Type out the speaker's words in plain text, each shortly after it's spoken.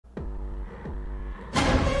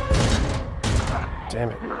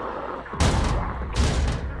Damn it.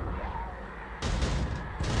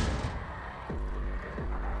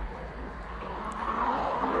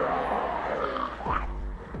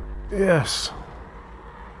 Yes.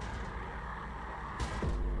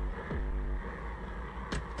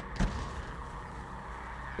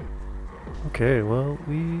 Okay, well,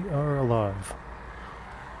 we are alive.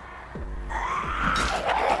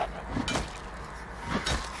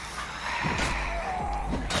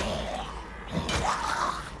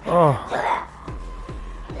 Oh.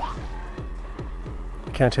 I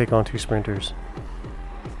can't take on 2 sprinters.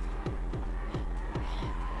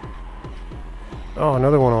 Oh,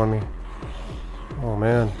 another one on me. Oh,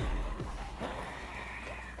 man.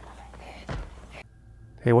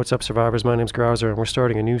 Hey, what's up, survivors? My name's Grouser, and we're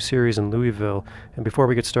starting a new series in Louisville. And before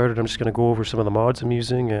we get started, I'm just going to go over some of the mods I'm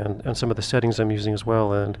using and some of the settings I'm using as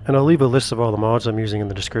well. And I'll leave a list of all the mods I'm using in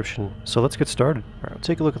the description. So let's get started. Alright, we'll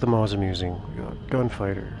take a look at the mods I'm using. We got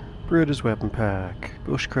GunFighter, Brita's weapon pack,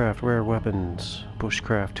 Bushcraft rare weapons,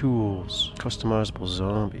 Bushcraft tools, Customizable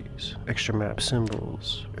Zombies, extra map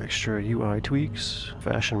symbols, extra UI tweaks,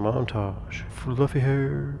 fashion montage, fluffy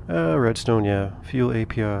hair, Redstone, yeah, fuel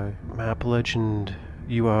API, map legend,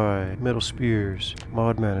 UI, MetalSpears,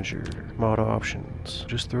 mod manager, mod options.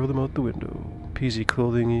 Just throw them out the window. PZ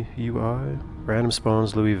clothing UI, random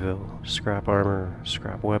spawns Louisville, scrap armor,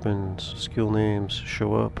 scrap weapons, skill names,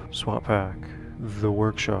 show up, Swatpack, the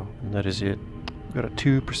workshop, and that is it. We've got a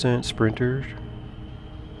 2% sprinter.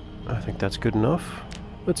 I think that's good enough.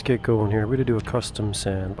 Let's get going here. We're going to do a custom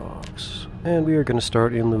sandbox. And we are going to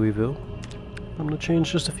start in Louisville. I'm going to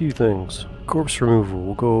change just a few things. Corpse removal,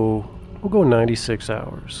 we'll go 96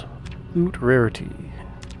 hours. Loot rarity.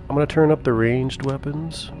 I'm going to turn up the ranged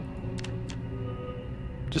weapons,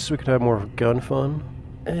 just so we can have more gun fun.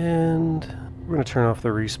 And we're going to turn off the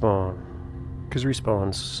respawn, because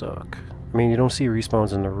respawns suck. I mean, you don't see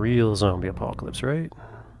respawns in the real zombie apocalypse, right?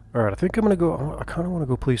 Alright, I think I'm going to go, I kind of want to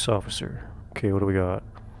go police officer. Okay, what do we got?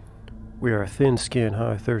 We are thin skin,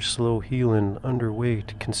 high thirst, slow healing,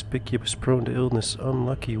 underweight, conspicuous, prone to illness,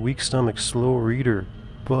 unlucky, weak stomach, slow reader.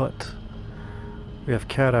 But we have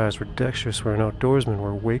cat eyes, we're dexterous, we're an outdoorsman,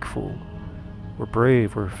 we're wakeful, we're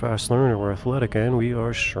brave, we're a fast learner, we're athletic, and we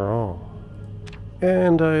are strong.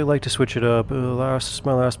 And I like to switch it up. My last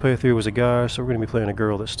playthrough was a guy, so we're going to be playing a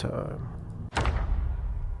girl this time.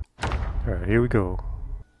 Alright, here we go.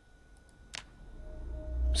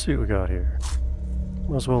 Let's see what we got here.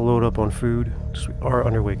 Might as well load up on food. Just our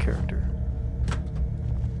underweight character.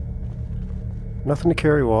 Nothing to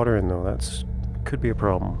carry water in though, that's could be a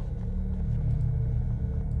problem.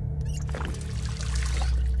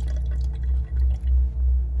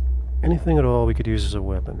 Anything at all we could use as a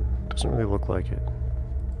weapon. Doesn't really look like it.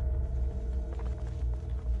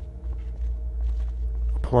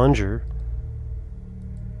 A plunger.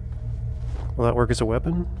 Will that work as a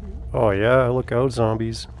weapon? Oh yeah, look out,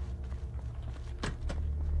 zombies.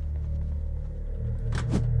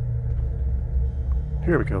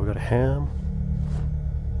 Here we go, we got a ham.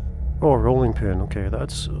 Oh, a rolling pin. Okay,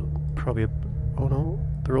 that's probably a... Oh no,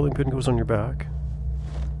 the rolling pin goes on your back.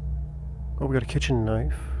 Oh, we got a kitchen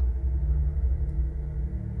knife.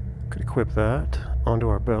 Could equip that onto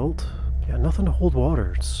our belt. Yeah, nothing to hold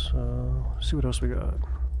water. Let's see what else we got.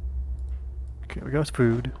 Okay, we got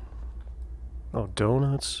food. Oh,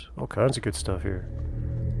 donuts. All kinds of good stuff here.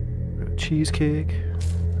 We got cheesecake.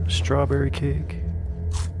 Strawberry cake.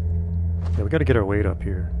 Yeah, we gotta get our weight up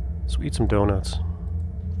here. So we eat some donuts.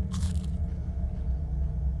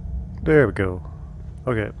 There we go.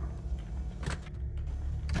 Okay.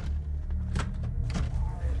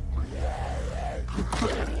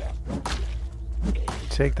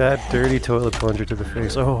 Take that dirty toilet plunger to the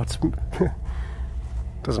face. Oh, it's...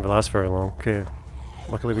 doesn't last very long. Okay.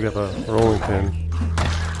 Luckily we got the rolling pin.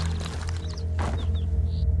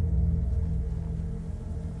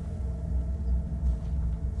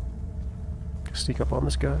 Sneak up on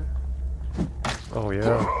this guy. Oh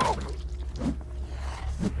yeah.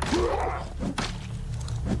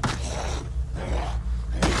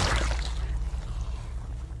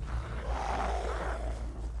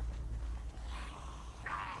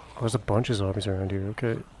 Oh, there's a bunch of zombies around here,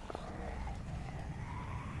 okay.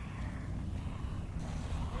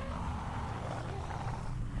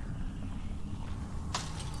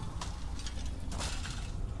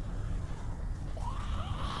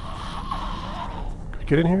 Can we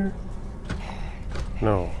get in here?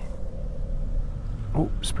 No.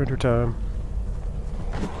 Oh, sprinter time.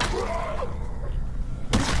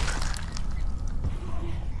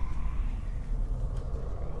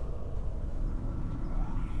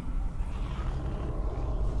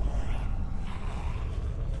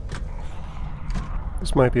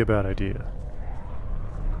 This might be a bad idea.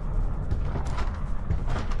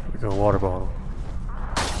 Here we go, water bottle.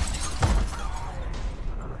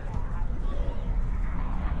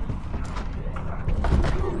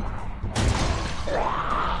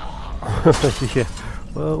 Yeah,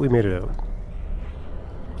 well, we made it out.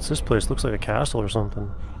 What's this place? Looks like a castle or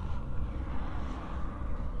something.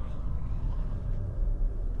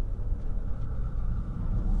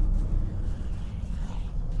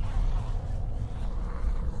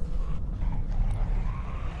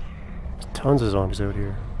 There's tons of zombies out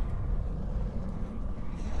here.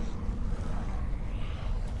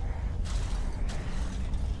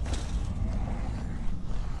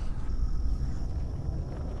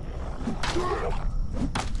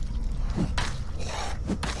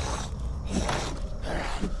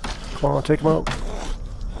 Come on, take them out.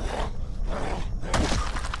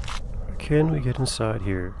 Can we get inside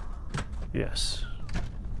here? Yes.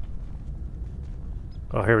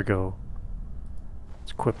 Oh, here we go.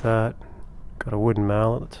 Let's equip that. Got a wooden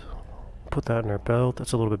mallet. Put that in our belt.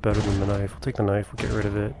 That's a little bit better than the knife. We'll take the knife, we'll get rid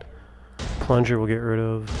of it. Plunger we'll get rid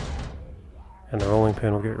of. And the rolling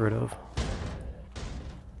pin we'll get rid of.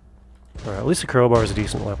 Alright, at least the crowbar is a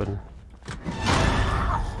decent weapon.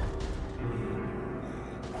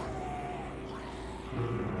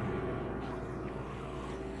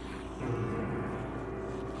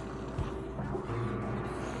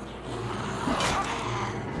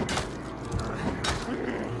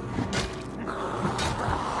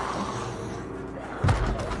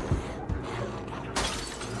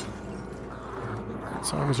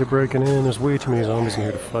 Zombies are breaking in. There's way too many zombies in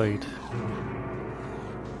here to fight.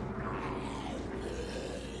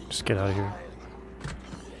 Just get out of here.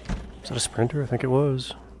 Is that a sprinter? I think it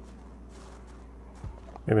was.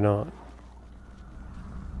 Maybe not.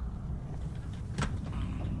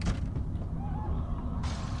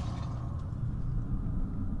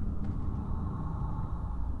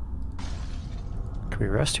 Can we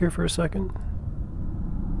rest here for a second?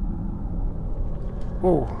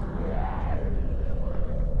 Whoa.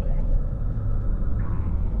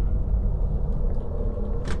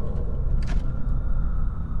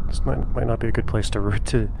 Might not be a good place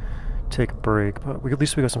to take a break, but at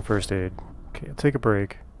least we got some first aid. Okay, I'll take a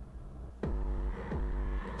break.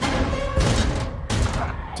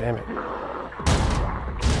 Damn it.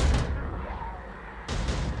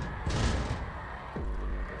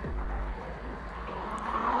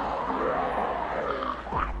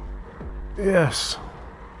 Yes.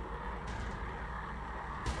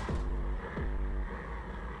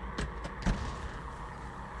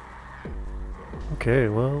 Okay,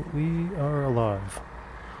 well, we are alive.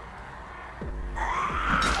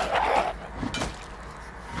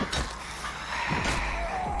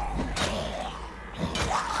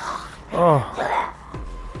 Oh.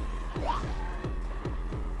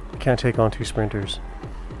 I can't take on two sprinters.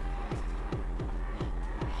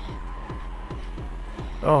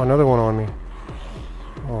 Oh, another one on me.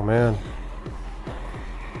 Oh, man.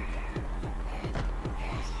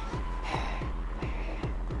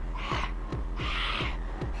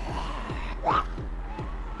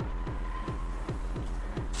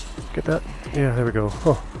 Get that? Yeah, there we go.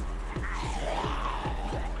 Oh.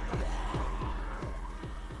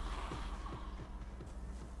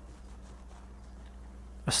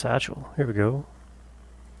 A satchel. Here we go.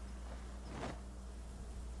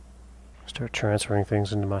 Start transferring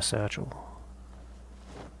things into my satchel.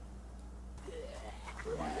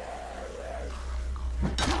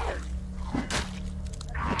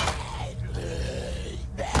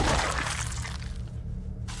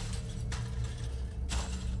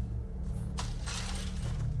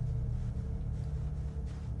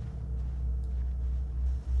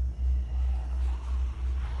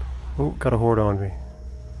 Oh, got a horde on me.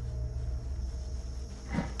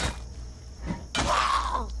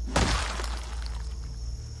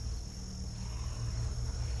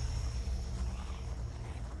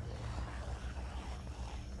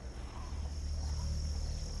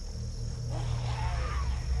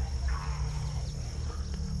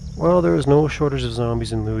 Well, there is no shortage of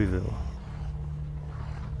zombies in Louisville.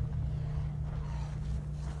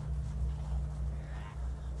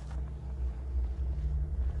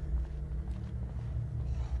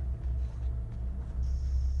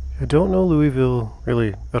 I don't know Louisville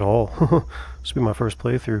really at all. This will be my first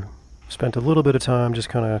playthrough. Spent a little bit of time just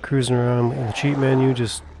kind of cruising around in the cheat menu,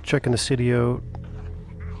 just checking the city out.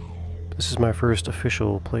 This is my first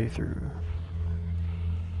official playthrough.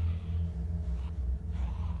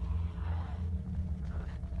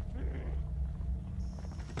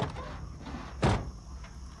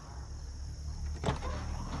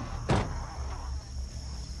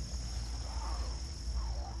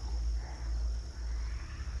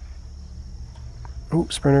 Oh,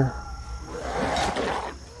 sprinter.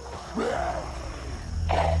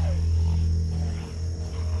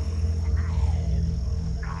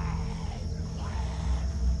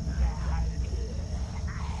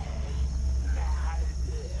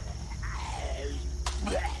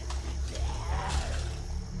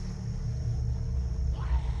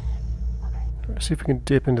 Let's see if we can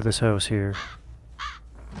dip into this house here.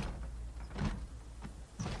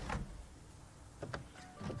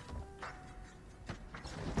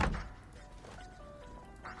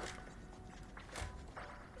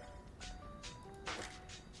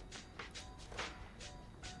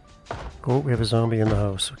 Oh, we have a zombie in the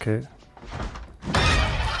house, okay.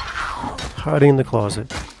 Hiding in the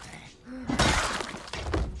closet.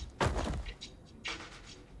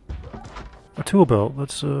 A tool belt,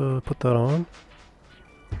 let's put that on.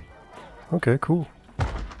 Okay, cool.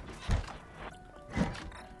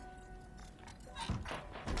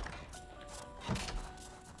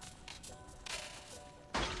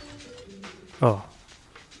 Oh.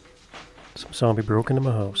 Some zombie broke into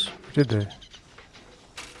my house. Or did they?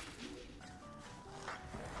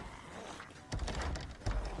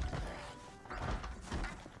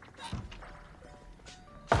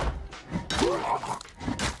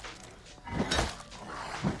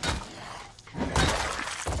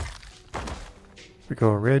 We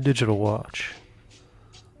go a red digital watch.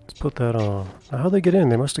 Let's put that on. Now how'd they get in?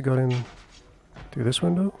 They must have got in through this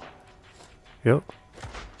window? Yep.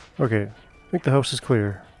 Okay, I think the house is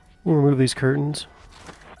clear. We'll remove these curtains.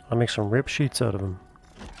 I'll make some rip sheets out of them.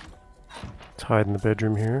 Let's hide in the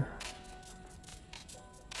bedroom here.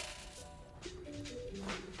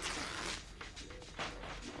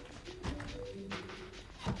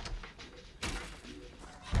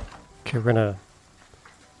 Okay, we're gonna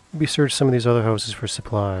maybe search some of these other houses for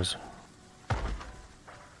supplies.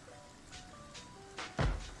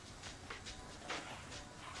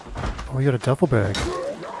 Oh, we got a duffel bag.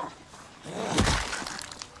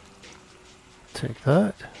 Take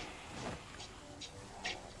that.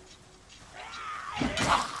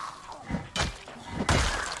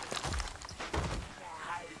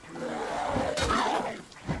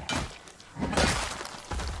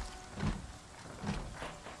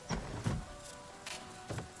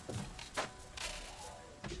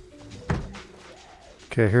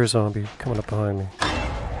 Okay, here's a zombie coming up behind me.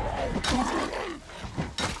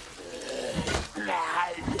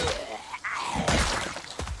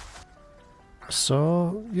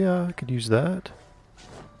 So, yeah, I could use that.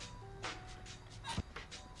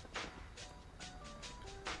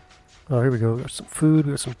 Oh, here we go. Got some food,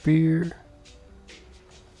 we got some beer.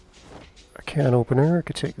 A can opener, I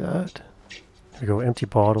could take that. Here we go, empty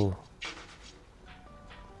bottle.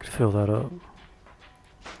 Could fill that up.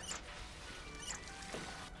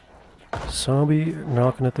 Zombie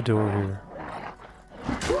knocking at the door here.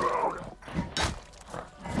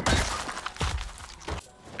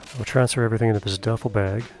 We'll transfer everything into this duffel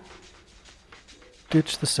bag.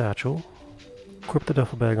 Ditch the satchel. Equip the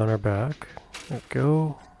duffel bag on our back. There we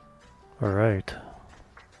go. Alright.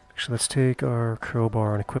 Actually, let's take our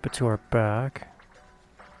crowbar and equip it to our back.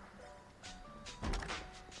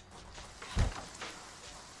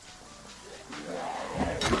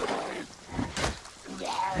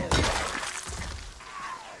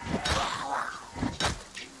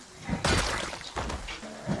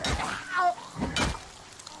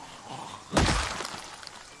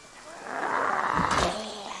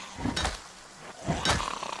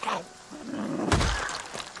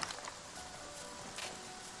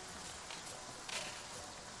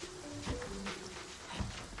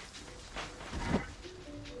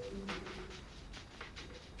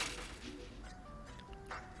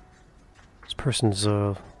 Person's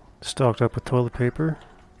stocked up with toilet paper.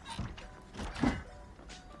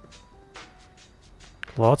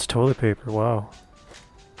 Lots of toilet paper, wow.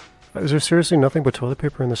 Is there seriously nothing but toilet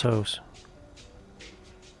paper in this house?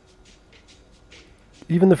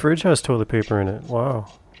 Even the fridge has toilet paper in it, wow.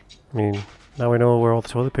 I mean, now we know where all the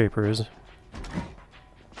toilet paper is.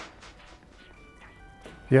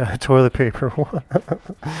 Yeah, toilet paper.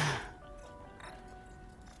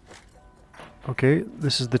 Okay,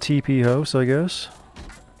 this is the TP house, I guess.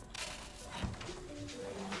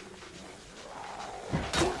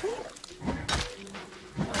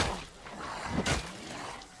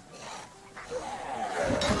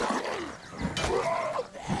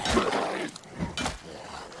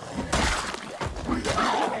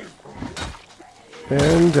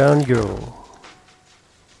 And down you go.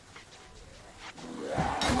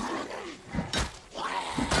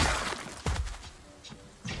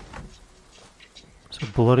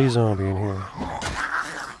 Bloody zombie in here.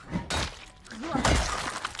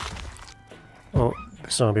 Oh,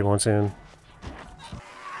 Zombie wants in.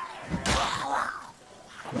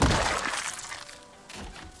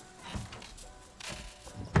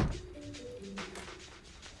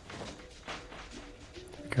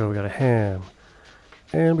 Go, we got a ham.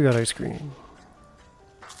 And we got ice cream.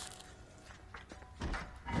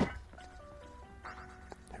 Here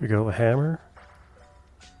we go, a hammer.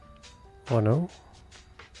 Oh no.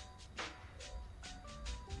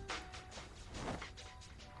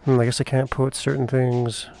 I guess I can't put certain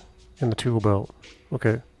things in the tool belt.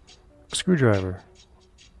 Okay. A screwdriver.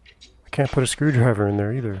 I can't put a screwdriver in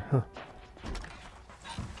there either. Huh.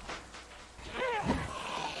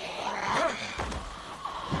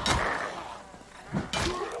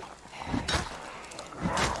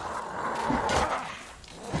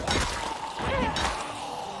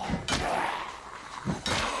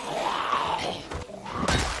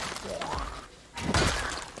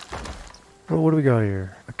 Well, what do we got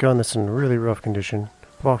here? A gun that's in really rough condition.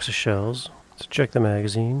 A box of shells. Let's check the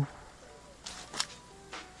magazine.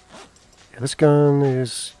 Yeah, this gun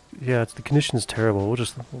is... yeah, the condition's terrible. We'll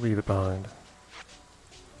just leave it behind.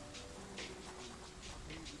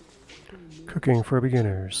 Cooking for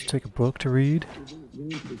beginners. Take a book to read.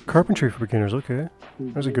 Carpentry for beginners, okay.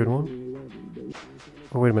 There's a good one.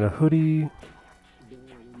 Oh, wait a minute. A hoodie.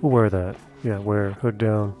 We'll wear that. Yeah, wear hood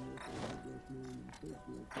down.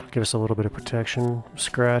 Give us a little bit of protection.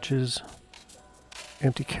 Scratches.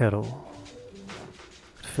 Empty kettle.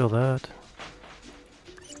 Fill that.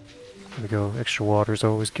 There we go. Extra water is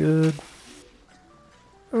always good.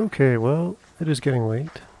 Okay, well, it is getting late.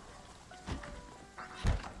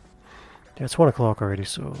 Yeah, it's 1 o'clock already,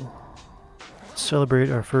 so... let's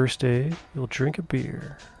celebrate our first day. We'll drink a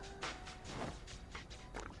beer.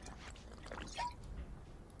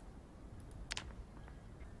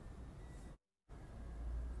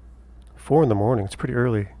 Four in the morning, it's pretty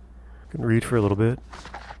early. Can read for a little bit.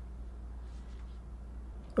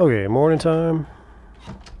 Okay, morning time.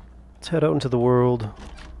 Let's head out into the world.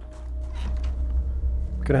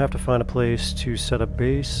 Gonna have to find a place to set up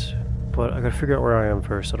base, but I gotta figure out where I am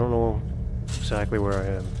first. I don't know exactly where I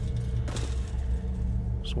am.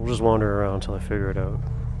 So we'll just wander around until I figure it out.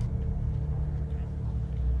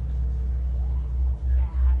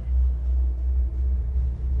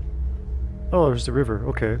 Oh, there's the river.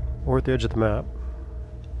 Okay. We're at the edge of the map.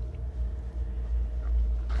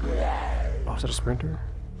 Oh, is that a sprinter?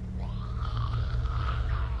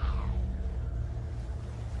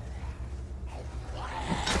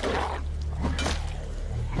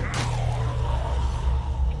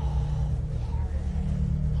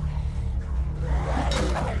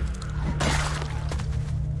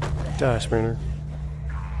 Die, sprinter.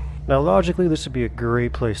 Now, logically, this would be a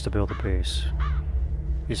great place to build a base.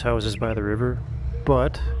 These houses by the river,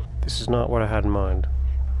 but this is not what I had in mind.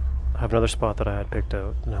 I have another spot that I had picked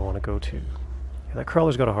out and I want to go to. Yeah, that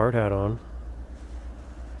crawler's got a hard hat on.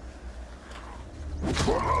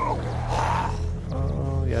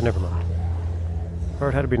 Oh, yeah, never mind.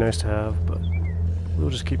 Hard hat would be nice to have, but we'll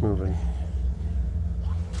just keep moving.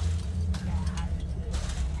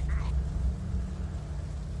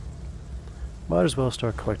 Might as well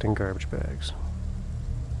start collecting garbage bags.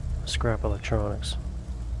 Scrap electronics.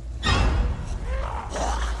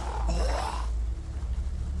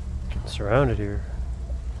 Getting surrounded here.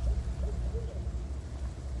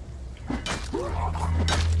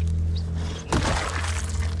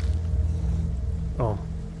 Oh,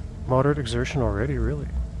 moderate exertion already, really?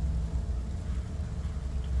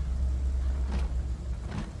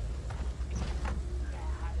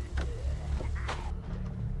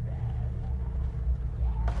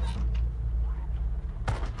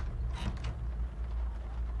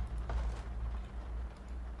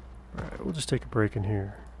 We'll just take a break in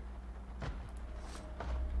here.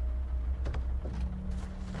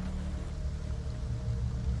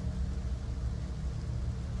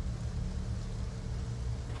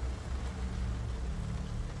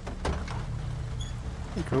 There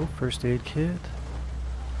you go, first aid kit.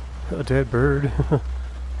 A dead bird.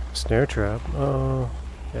 Snare trap. Oh,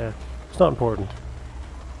 yeah, it's not important.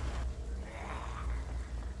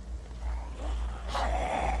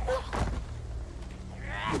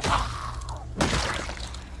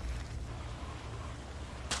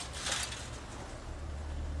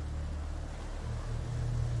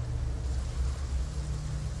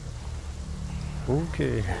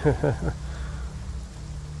 Okay.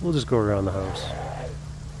 We'll just go around the house.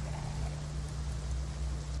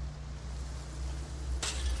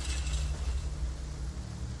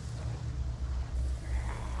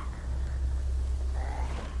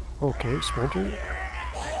 Okay, sprinter.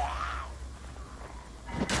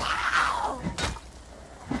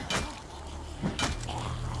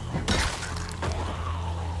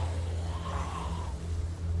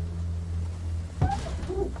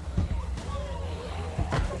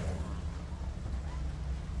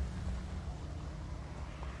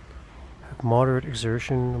 moderate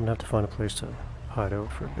exertion. I'm gonna have to find a place to hide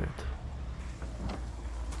out for a bit.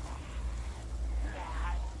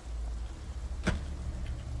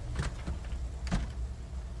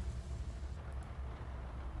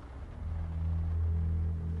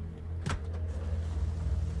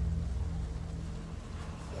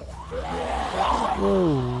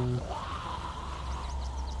 Whoa!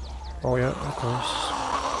 Oh yeah, of course.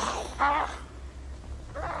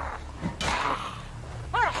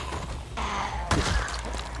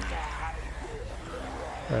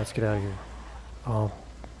 Alright, let's get out of here. Oh,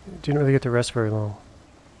 didn't really get to rest very long.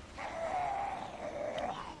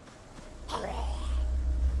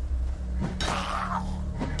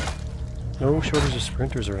 No shortage of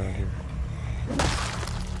sprinters around here.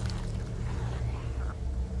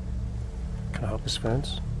 Can I hop this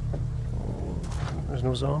fence? Oh, there's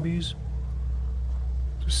no zombies?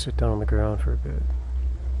 Just sit down on the ground for a bit.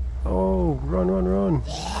 Oh, run, run, run!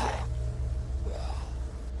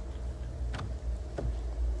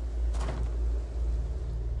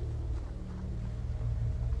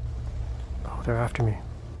 Oh, they're after me.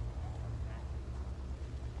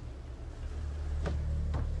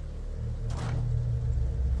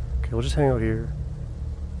 Okay, we'll just hang out here.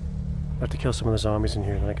 I have to kill some of the zombies in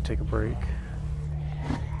here, then I can take a break.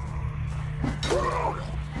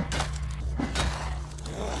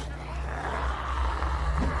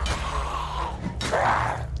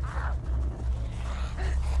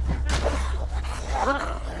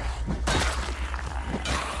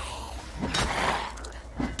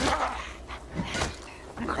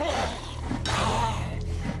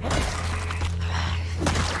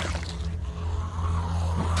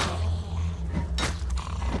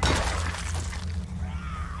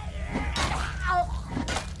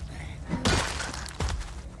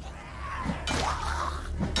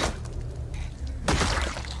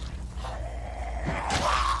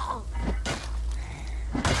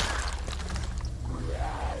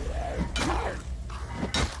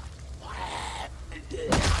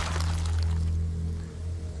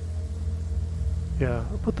 Yeah,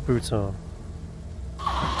 I'll put the boots on.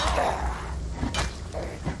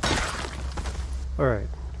 Alright,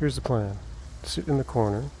 here's the plan. Sit in the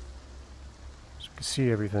corner, so you can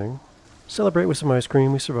see everything. Celebrate with some ice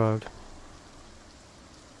cream, we survived.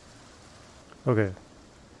 Okay.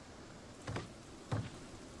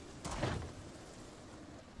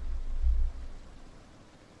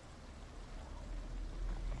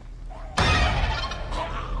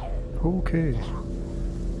 Okay.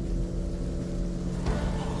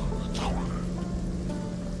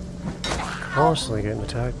 Constantly getting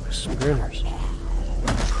attacked by sprinters.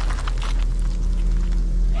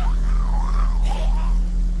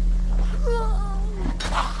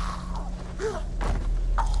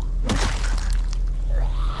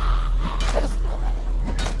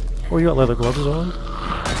 Oh, you got leather gloves on?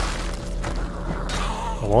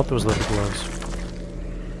 I want those leather gloves.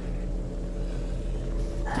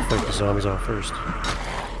 Fight the zombies off first.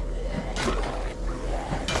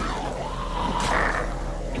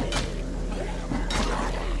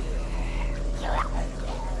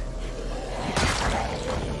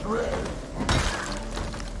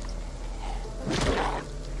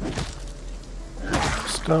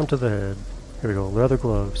 Stomp to the head. Here we go, leather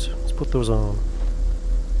gloves. Let's put those on.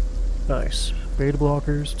 Nice. Beta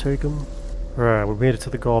blockers, take them. Alright, we made it to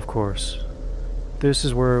the golf course. This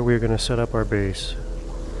is where we're going to set up our base.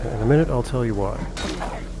 And in a minute, I'll tell you why.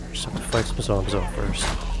 Just have to fight some zombies off first.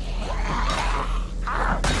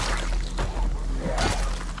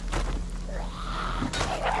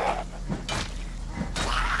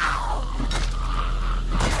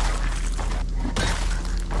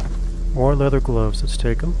 More leather gloves, let's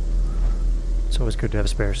take them. It's always good to have a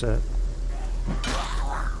spare set.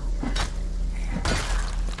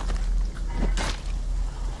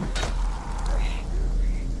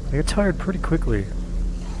 I get tired pretty quickly.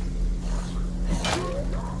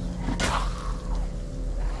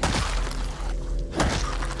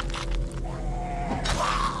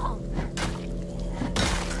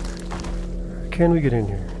 Can we get in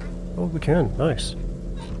here? Oh, we can. Nice.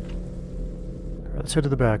 Alright, let's head to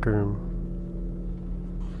the back room.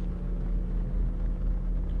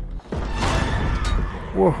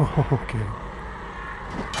 Whoa, okay.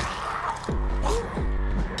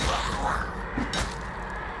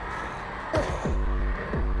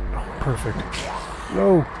 Oh, perfect.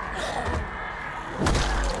 No!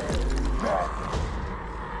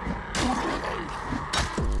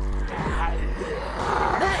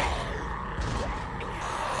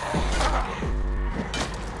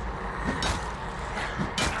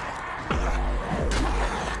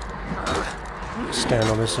 Stand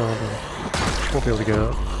on this zombie. Won't be able to get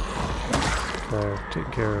up.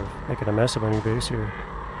 taking care of making a mess of my new base here.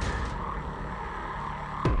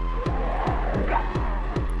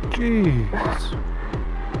 Jeez.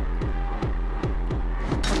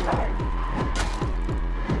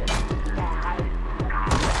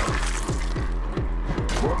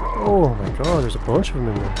 Oh my god, there's a bunch of them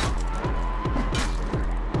in there.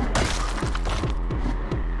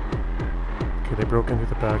 Okay, they broke into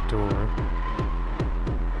the back door.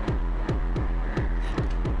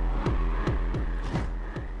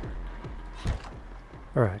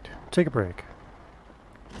 Alright, take a break.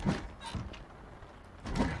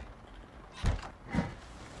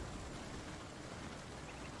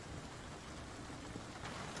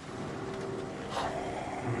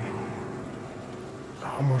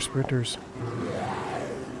 Oh, more sprinters.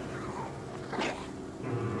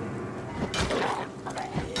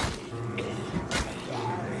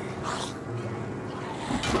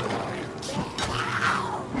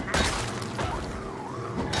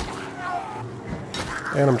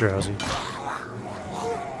 And I'm drowsy.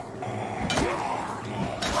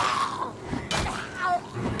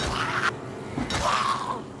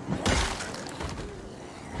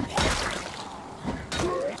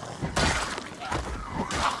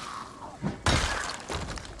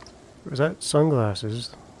 Was that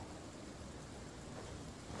sunglasses?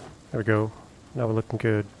 There we go. Now we're looking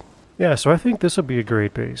good. Yeah, so I think this will be a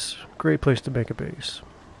great base. Great place to make a base.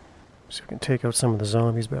 So we can take out some of the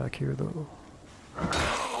zombies back here though.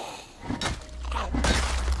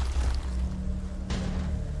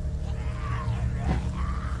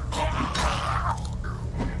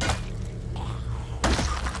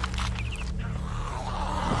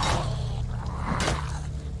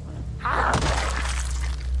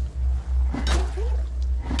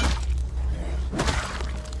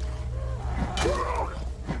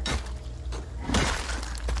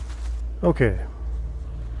 Okay.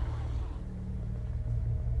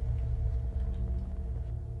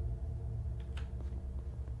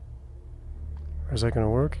 Is that going to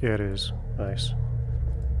work? Yeah, it is. Nice.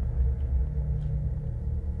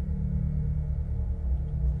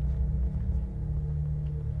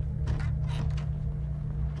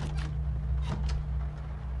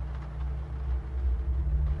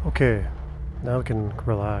 Okay, now we can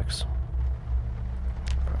relax.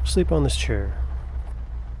 Sleep on this chair.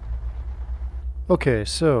 Okay,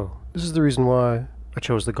 so this is the reason why I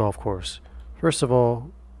chose the golf course. First of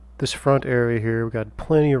all, this front area here, we got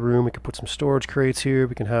plenty of room. We can put some storage crates here.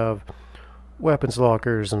 We can have weapons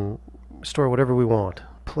lockers and store whatever we want.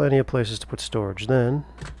 Plenty of places to put storage. Then,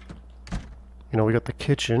 you know, we got the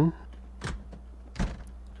kitchen.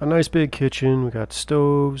 A nice big kitchen. We got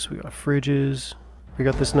stoves. We got fridges. We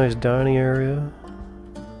got this nice dining area.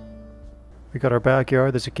 We got our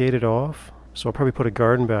backyard that's gated off. So I'll probably put a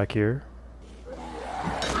garden back here.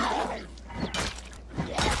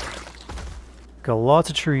 Got lots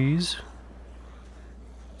of trees,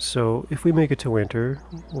 so if we make it to winter,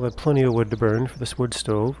 we'll have plenty of wood to burn for this wood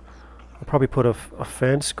stove. I'll probably put a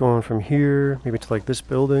fence going from here, maybe to like this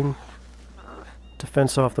building, to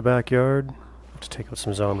fence off the backyard. I'll have to take out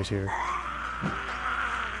some zombies here.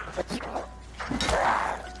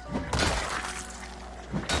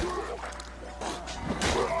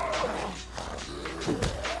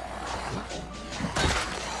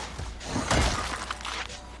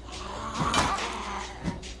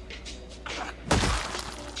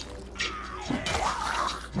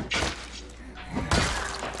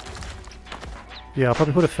 Yeah, I'll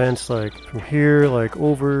probably put a fence like from here, like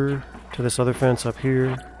over to this other fence up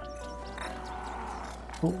here.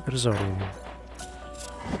 Oh, got a zombie in here.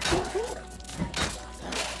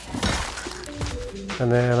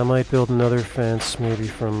 And then I might build another fence maybe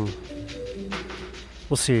from,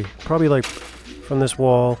 we'll see, probably like from this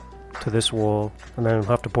wall to this wall, and then I'll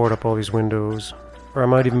have to board up all these windows. Or I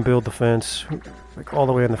might even build the fence like all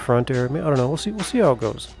the way in the front area. I don't know, we'll see how it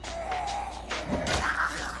goes.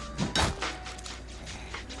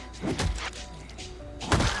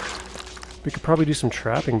 We could probably do some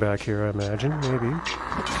trapping back here, I imagine, maybe.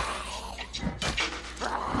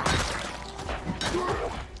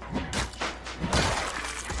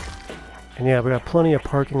 And yeah, we got plenty of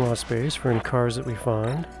parking lot space for any cars that we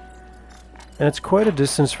find. And it's quite a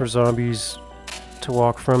distance for zombies to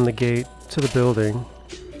walk from the gate to the building.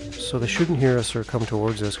 So they shouldn't hear us or come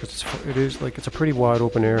towards us, because it's a pretty wide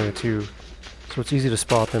open area too. So it's easy to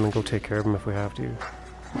spot them and go take care of them if we have to.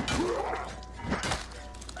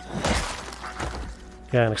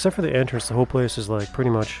 Yeah, and except for the entrance, the whole place is like pretty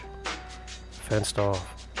much fenced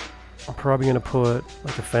off. I'm probably gonna put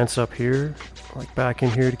like a fence up here, like back in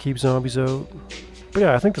here to keep zombies out. But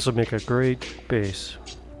yeah, I think this will make a great base.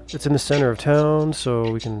 It's in the center of town,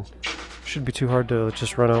 so we can Shouldn't be too hard to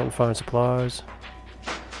just run out and find supplies.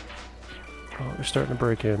 Oh, they're starting to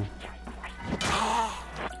break in.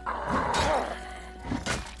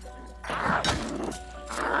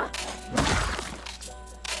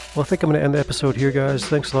 Well, I think I'm going to end the episode here, guys.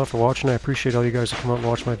 Thanks a lot for watching. I appreciate all you guys that come out and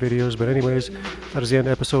watch my videos. But anyways, that is the end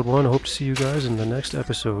of episode 1. I hope to see you guys in the next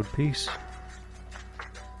episode. Peace.